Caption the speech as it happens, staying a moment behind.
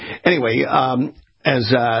Anyway,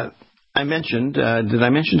 as I mentioned, did I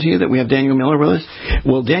mention to you that we have Daniel Miller with us?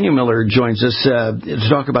 Well, Daniel Miller joins us to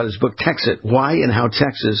talk about his book, TEXIT, Why and How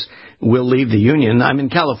Texas Will Leave the Union. I'm in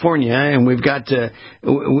California, and we got CalExit,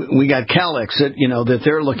 that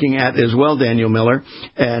they're looking at as well, Daniel Miller.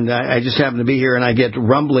 And I just happen to be here, and I get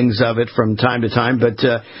rumblings of it from time to time. But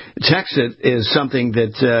TEXIT is something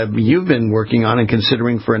that you've been working on and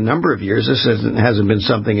considering for a number of years. This hasn't been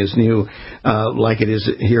something as new like it is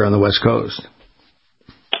here on the West Coast.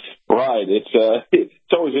 Right.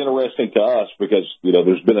 It's always interesting to us because,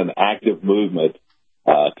 there's been an active movement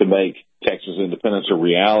to make Texas independence a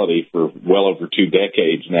reality for well over 2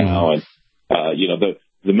 decades now. And,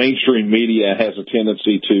 the mainstream media has a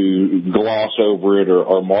tendency to gloss over it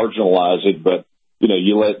or marginalize it. But,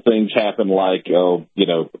 you let things happen like, Al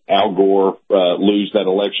Gore lose that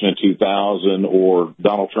election in 2000 or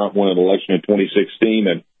Donald Trump win an election in 2016.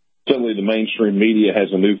 And suddenly the mainstream media has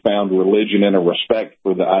a newfound religion and a respect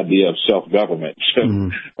for the idea of self-government. So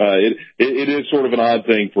it is sort of an odd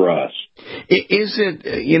thing for us. Is it,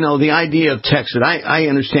 the idea of TEXIT, I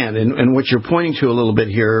understand, and what you're pointing to a little bit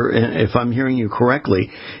here, if I'm hearing you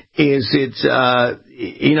correctly, is it's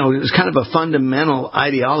kind of a fundamental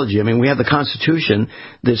ideology. I mean, we have the Constitution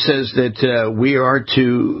that says that we are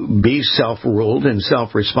to be self-ruled and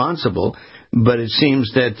self-responsible, but it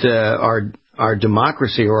seems that our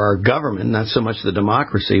democracy or our government, not so much the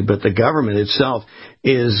democracy, but the government itself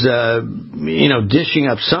is, dishing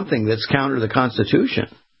up something that's counter to the Constitution.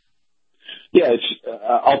 Yeah,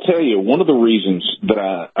 I'll tell you, one of the reasons that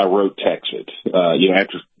I wrote TEXIT,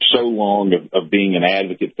 after so long of being an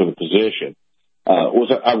advocate for the position,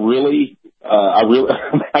 was I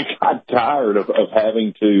got tired of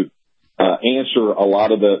having to answer a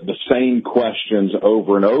lot of the same questions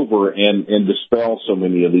over and over and dispel so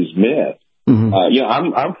many of these myths. Bill,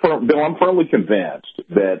 I'm firmly convinced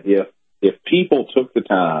that if people took the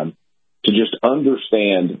time to just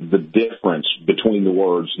understand the difference between the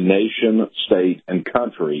words nation, state, and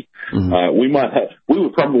country, we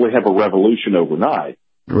would probably have a revolution overnight.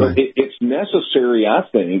 Right. But it's necessary, I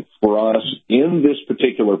think, for us in this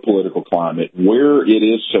particular political climate where it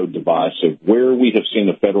is so divisive, where we have seen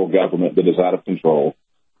a federal government that is out of control,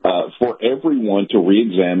 for everyone to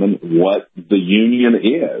reexamine what the union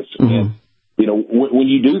is. And when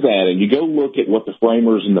you do that and you go look at what the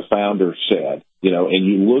framers and the founders said, and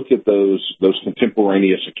you look at those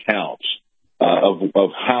contemporaneous accounts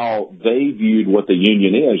of how they viewed what the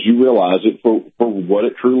union is, you realize it for what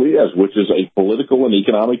it truly is, which is a political and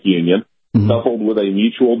economic union coupled with a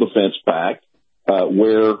mutual defense pact,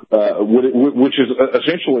 which is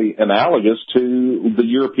essentially analogous to the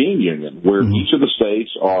European Union, where each of the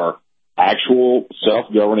states are actual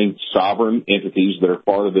self-governing sovereign entities that are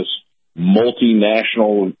part of this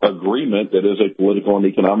multinational agreement that is a political and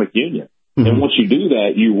economic union. And once you do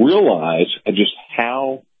that, you realize just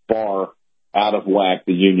how far out of whack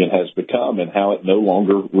the union has become and how it no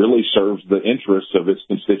longer really serves the interests of its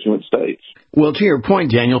constituent states. Well, to your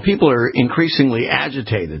point, Daniel, people are increasingly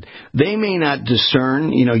agitated. They may not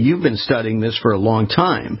discern, you've been studying this for a long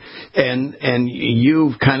time, and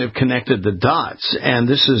you've kind of connected the dots. And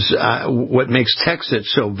this is what makes TEXIT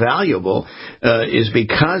so valuable, is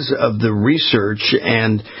because of the research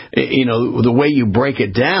and, the way you break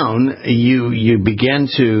it down, you begin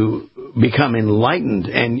to become enlightened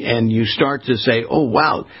and you start to say, oh,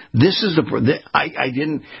 wow, this is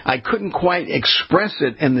I couldn't quite express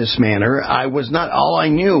it in this manner. All I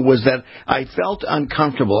knew was that I felt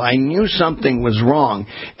uncomfortable. I knew something was wrong.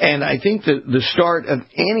 And I think that the start of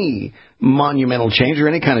any monumental change or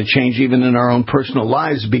any kind of change, even in our own personal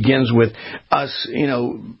lives, begins with us,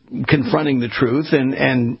 confronting the truth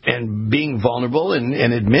and being vulnerable and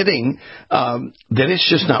admitting that it's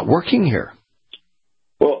just not working here.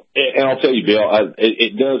 Well, and I'll tell you, Bill,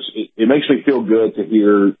 it makes me feel good to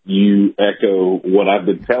hear you echo what I've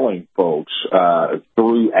been telling folks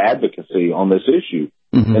through advocacy on this issue.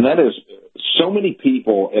 And that is, so many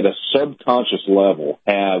people at a subconscious level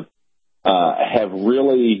have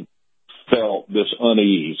really felt this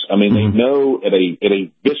unease. I mean, they know at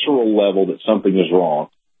a visceral level that something is wrong,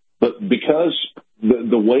 but because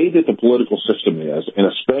the way that the political system is, and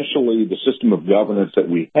especially the system of governance that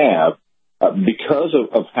we have, because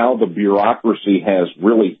of how the bureaucracy has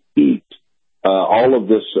really heaped all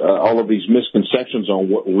of these misconceptions on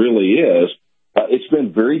what really is, it's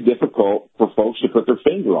been very difficult for folks to put their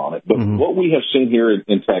finger on it. But what we have seen here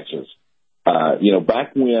in Texas,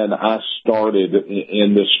 back when I started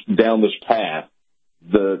down this path,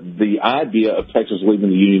 the idea of Texas leaving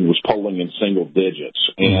the union was polling in single digits.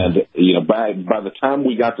 And, by the time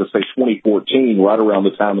we got to, say, 2014, right around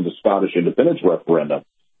the time of the Scottish independence referendum,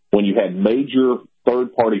 when you had major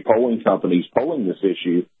third-party polling companies polling this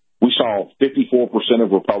issue, we saw 54%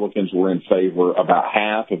 of Republicans were in favor, about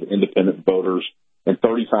half of independent voters, and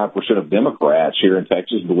 35% of Democrats here in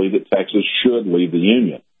Texas believe that Texas should leave the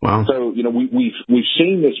Union. Wow. So, we've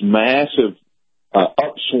seen this massive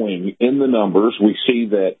upswing in the numbers. We see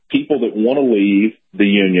that people that want to leave the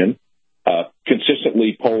Union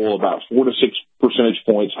consistently poll about 4 to 6 percentage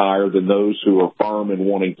points higher than those who are firm in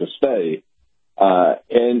wanting to stay.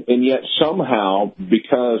 And yet somehow,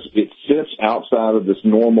 because it sits outside of this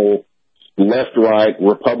normal left-right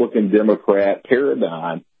Republican-Democrat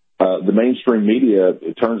paradigm, the mainstream media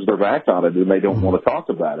turns their back on it and they don't want to talk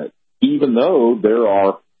about it, even though there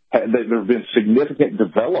have been significant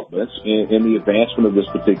developments in the advancement of this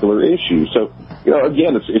particular issue. So,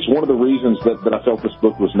 again, it's one of the reasons that I felt this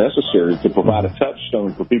book was necessary, to provide a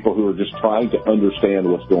touchstone for people who are just trying to understand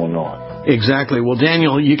what's going on. Exactly. Well,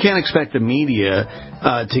 Daniel, you can't expect the media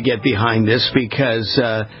to get behind this, because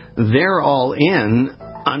they're all in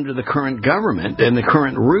under the current government and the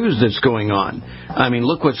current ruse that's going on. I mean,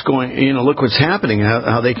 look what's happening,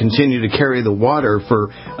 how they continue to carry the water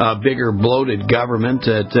for a bigger, bloated government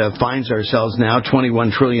that finds ourselves now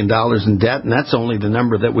 $21 trillion in debt, and that's only the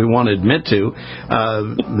number that we want to admit to.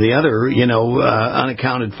 The other,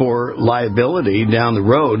 unaccounted for liability down the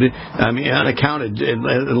road, I mean, unaccounted,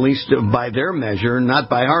 at least by their measure, not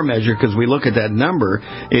by our measure, because we look at that number,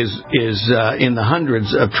 is in the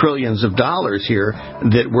hundreds of trillions of dollars here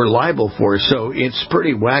that we're liable for. So it's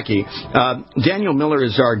pretty wacky. Daniel Miller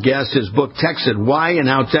is our guest. His book, TEXIT, Why and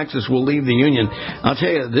How Texas Will Leave the Union. I'll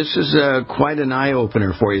tell you, this is quite an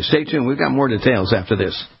eye-opener for you. Stay tuned. We've got more details after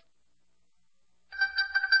this.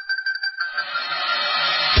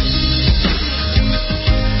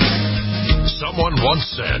 Someone once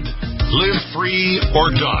said, live free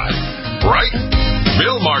or die. Right?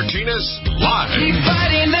 Bill Martinez, live. Keep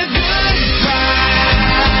fighting the good fight.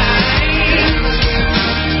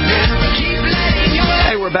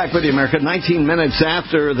 Hey, we're back with you, America. 19 minutes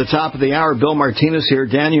after the top of the hour, Bill Martinez here.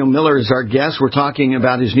 Daniel Miller is our guest. We're talking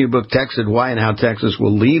about his new book, TEXIT, Why and How Texas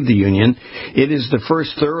Will Leave the Union. It is the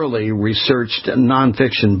first thoroughly researched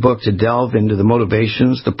nonfiction book to delve into the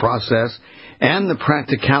motivations, the process, and the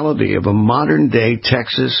practicality of a modern-day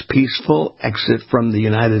Texas peaceful exit from the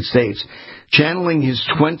United States. Channeling his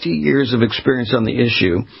 20 years of experience on the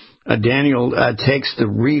issue, Daniel takes the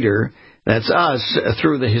reader, that's us,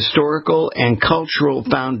 through the historical and cultural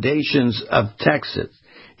foundations of Texas,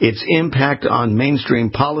 its impact on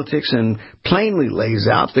mainstream politics, and plainly lays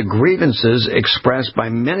out the grievances expressed by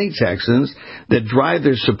many Texans that drive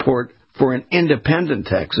their support for an independent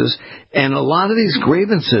Texas. And a lot of these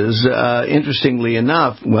grievances, interestingly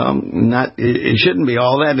enough, it shouldn't be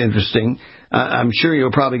all that interesting. I'm sure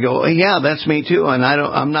you'll probably go, oh, yeah, that's me too. And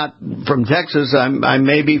I'm not from Texas. I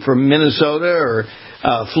may be from Minnesota or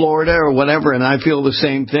Florida or whatever, and I feel the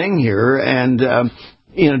same thing here. And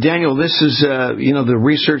Daniel, this is the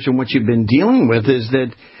research and what you've been dealing with is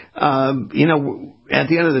that at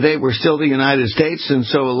the end of the day, we're still the United States, and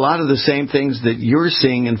so a lot of the same things that you're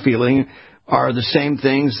seeing and feeling are the same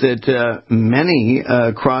things that many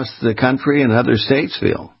across the country and other states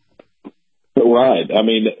feel. Right. I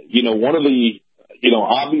mean, one of the,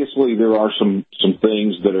 obviously there are some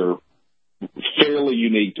things that are fairly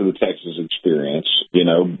unique to the Texas experience,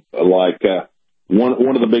 like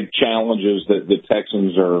one of the big challenges that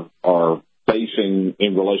Texans are facing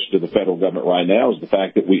in relation to the federal government right now is the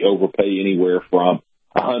fact that we overpay anywhere from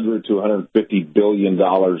 $100 to $150 billion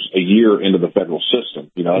a year into the federal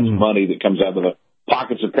system. That's money that comes out of the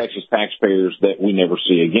pockets of Texas taxpayers that we never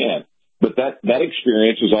see again. But that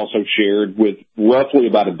experience is also shared with roughly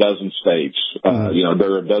about a dozen states.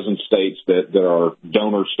 There are a dozen states that are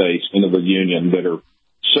donor states into the union that are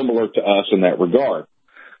similar to us in that regard.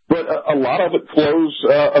 But a lot of it flows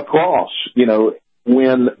across.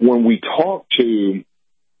 When we talk to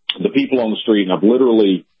the people on the street, and I've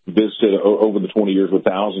literally visited over the 20 years with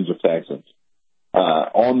thousands of Texans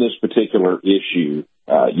on this particular issue,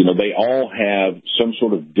 they all have some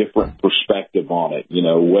sort of different perspective on it.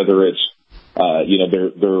 Whether it's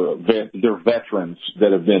they're veterans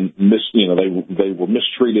that have been they were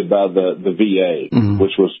mistreated by the VA,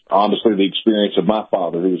 which was honestly the experience of my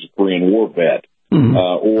father, who was a Korean War vet.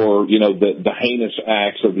 Or the heinous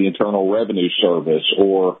acts of the Internal Revenue Service,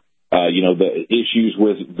 or the issues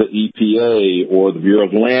with the EPA or the Bureau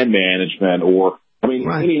of Land Management, or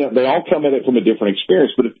they all come at it from a different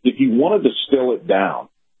experience. But if you want to distill it down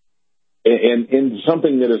and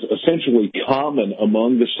something that is essentially common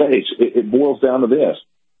among the states, it boils down to this: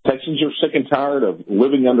 Texans are sick and tired of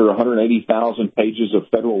living under 180,000 pages of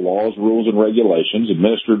federal laws, rules, and regulations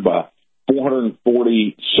administered by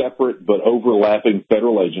 440 separate but overlapping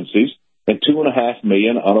federal agencies, and 2.5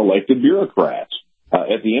 million unelected bureaucrats.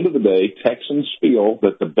 At the end of the day, Texans feel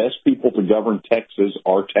that the best people to govern Texas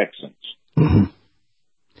are Texans. Mm-hmm.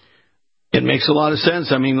 It makes a lot of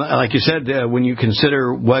sense. I mean, like you said, when you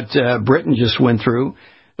consider what Britain just went through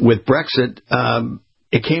with Brexit,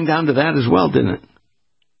 it came down to that as well, didn't it?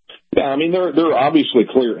 Yeah, I mean, there are obviously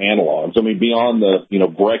clear analogs. I mean, beyond the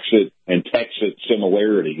Brexit and TEXIT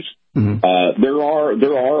similarities, mm-hmm. there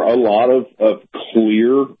are a lot of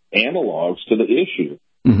clear analogs to the issue.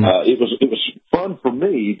 Mm-hmm. It was fun for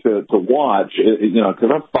me to watch, because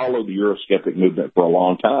I've followed the Eurosceptic movement for a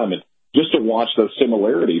long time, and just to watch those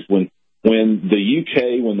similarities when the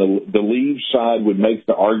UK, when the Leave side would make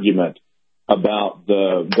the argument about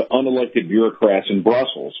the unelected bureaucrats in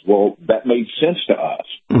Brussels, well, that made sense to us.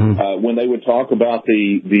 Mm-hmm. When they would talk about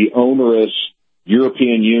the onerous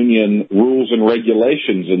European Union rules and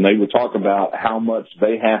regulations, and they would talk about how much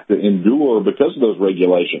they have to endure because of those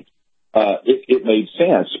regulations, it made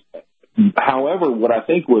sense. However, what I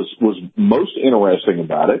think was most interesting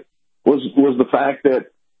about it was the fact that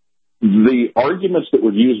the arguments that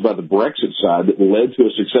were used by the Brexit side that led to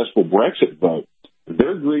a successful Brexit vote,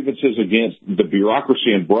 their grievances against the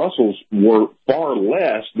bureaucracy in Brussels were far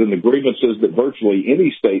less than the grievances that virtually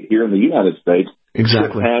any state here in the United States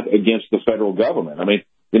exactly have against the federal government. I mean,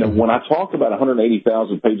 mm-hmm. when I talk about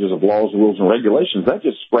 180,000 pages of laws, rules, and regulations, that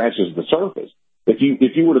just scratches the surface. If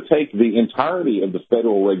you were to take the entirety of the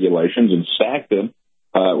federal regulations and stack them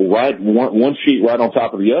one sheet right on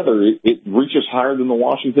top of the other, it reaches higher than the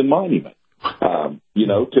Washington Monument.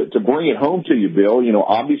 To bring it home to you, Bill,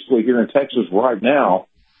 obviously here in Texas right now,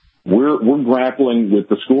 we're grappling with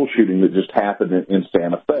the school shooting that just happened in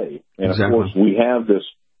Santa Fe. And exactly. Of course, we have this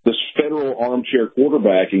federal armchair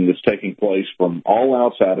quarterbacking that's taking place from all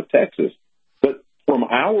outside of Texas. But from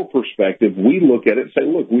our perspective, we look at it and say,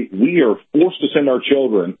 look, we are forced to send our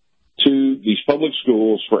children to these public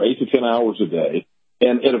schools for 8 to 10 hours a day.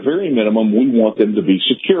 And at a very minimum, we want them to be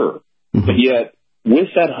secure. Mm-hmm. But yet, with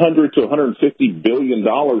that $100 to $150 billion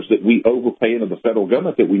that we overpay into the federal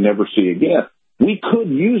government that we never see again, we could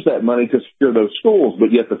use that money to secure those schools.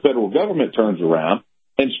 But yet the federal government turns around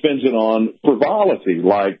and spends it on frivolity,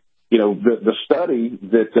 like the study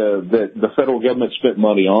that the federal government spent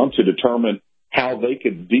money on to determine how they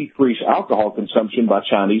could decrease alcohol consumption by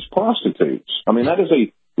Chinese prostitutes. I mean, that is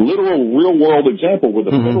a literal real-world example where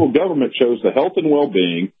the mm-hmm. federal government chose the health and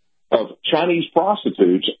well-being of Chinese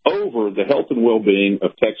prostitutes over the health and well-being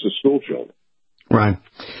of Texas school children. Right.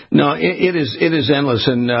 No, it is endless,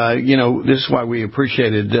 and this is why we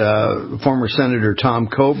appreciated former Senator Tom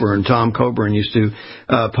Coburn. Tom Coburn used to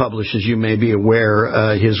publish, as you may be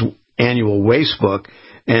aware, his annual waste book,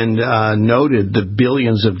 and noted the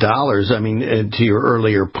billions of dollars. I mean, to your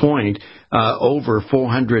earlier point, over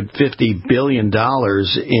 $450 billion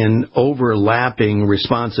in overlapping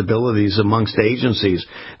responsibilities amongst agencies.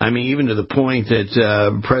 I mean, even to the point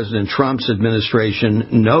that President Trump's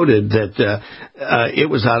administration noted that it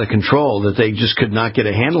was out of control, that they just could not get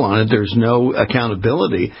a handle on it. There's no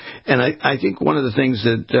accountability. And I think one of the things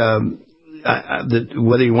that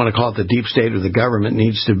whether you want to call it the deep state or the government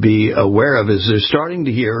needs to be aware of is they're starting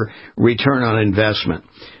to hear return on investment.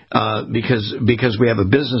 Because we have a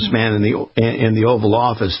businessman in the Oval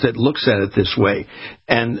Office that looks at it this way.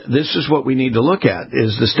 And this is what we need to look at,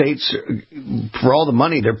 is the states, for all the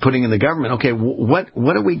money they're putting in the government, okay, what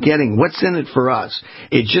are we getting? What's in it for us?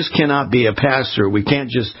 It just cannot be a pass-through. We can't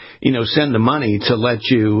just, send the money to let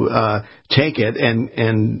you take it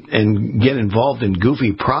and get involved in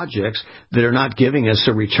goofy projects that are not giving us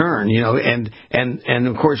a return, and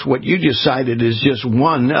of course what you just cited is just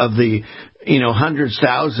one of the hundreds,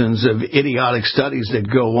 thousands of idiotic studies that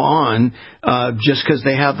go on just because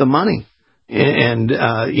they have the money. And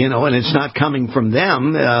it's not coming from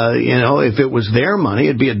them. If it was their money,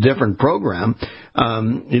 it'd be a different program.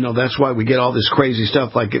 That's why we get all this crazy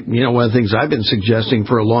stuff. Like, one of the things I've been suggesting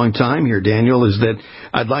for a long time here, Daniel, is that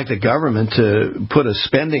I'd like the government to put a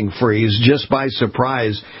spending freeze just by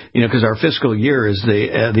surprise, because our fiscal year is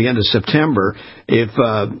the end of September. If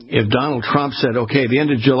Donald Trump said, okay, the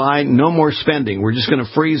end of July, no more spending, we're just going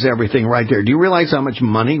to freeze everything right there. Do you realize how much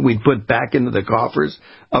money we'd put back into the coffers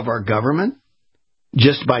of our government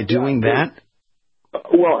just by doing that?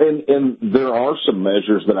 Well, and there are some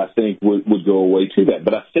measures that I think would go away to that.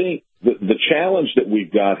 But I think the challenge that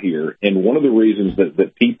we've got here, and one of the reasons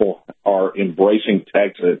that people are embracing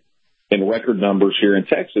TEXIT in record numbers here in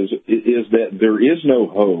Texas, is that there is no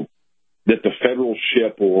hope that the federal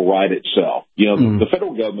ship will right itself. The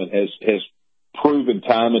federal government has proven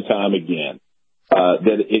time and time again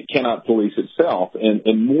that it cannot police itself.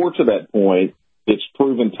 And more to that point, it's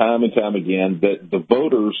proven time and time again that the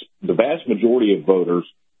voters, the vast majority of voters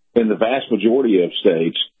in the vast majority of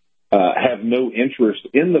states, have no interest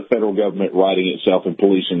in the federal government writing itself and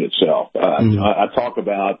policing itself. I talk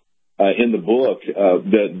about in the book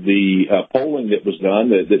that the polling that was done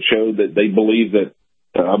that showed that they believe that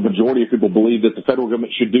a majority of people believe that the federal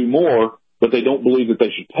government should do more, but they don't believe that they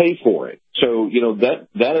should pay for it. So,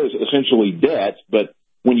 that is essentially debt. But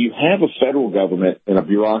when you have a federal government and a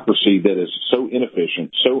bureaucracy that is so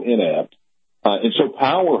inefficient, so inept, and so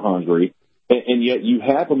power hungry, and yet you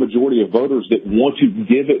have a majority of voters that want to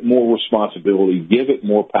give it more responsibility, give it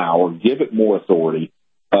more power, give it more authority,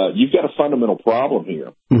 you've got a fundamental problem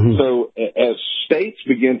here. So as states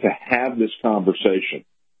begin to have this conversation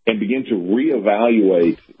and begin to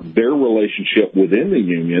reevaluate their relationship within the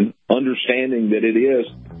union, understanding that it is,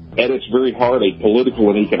 at its very heart, a political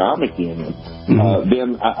and economic union,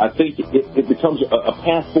 then I think it becomes a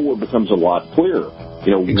path forward becomes a lot clearer.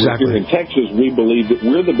 Exactly. Here in Texas, we believe that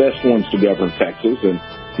we're the best ones to govern Texas, and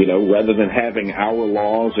rather than having our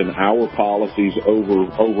laws and our policies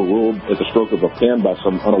overruled at the stroke of a pen by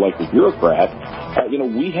some unelected bureaucrat,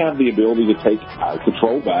 we have the ability to take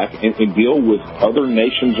control back and deal with other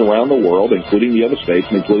nations around the world, including the other states,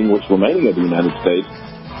 and including what's remaining of the United States,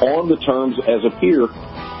 on the terms as appear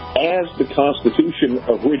as the Constitution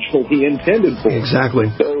originally intended for.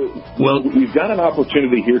 Exactly. So we've got an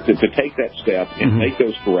opportunity here to take that step and make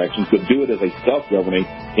those corrections, but do it as a self-governing,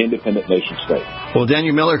 independent nation state. Well,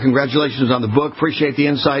 Daniel Miller, congratulations on the book. Appreciate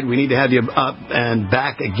the insight. We need to have you up and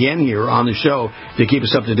back again here on the show to keep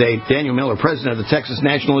us up to date. Daniel Miller, president of the Texas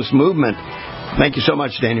Nationalist Movement. Thank you so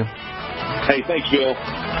much, Daniel. Hey, thanks, Bill.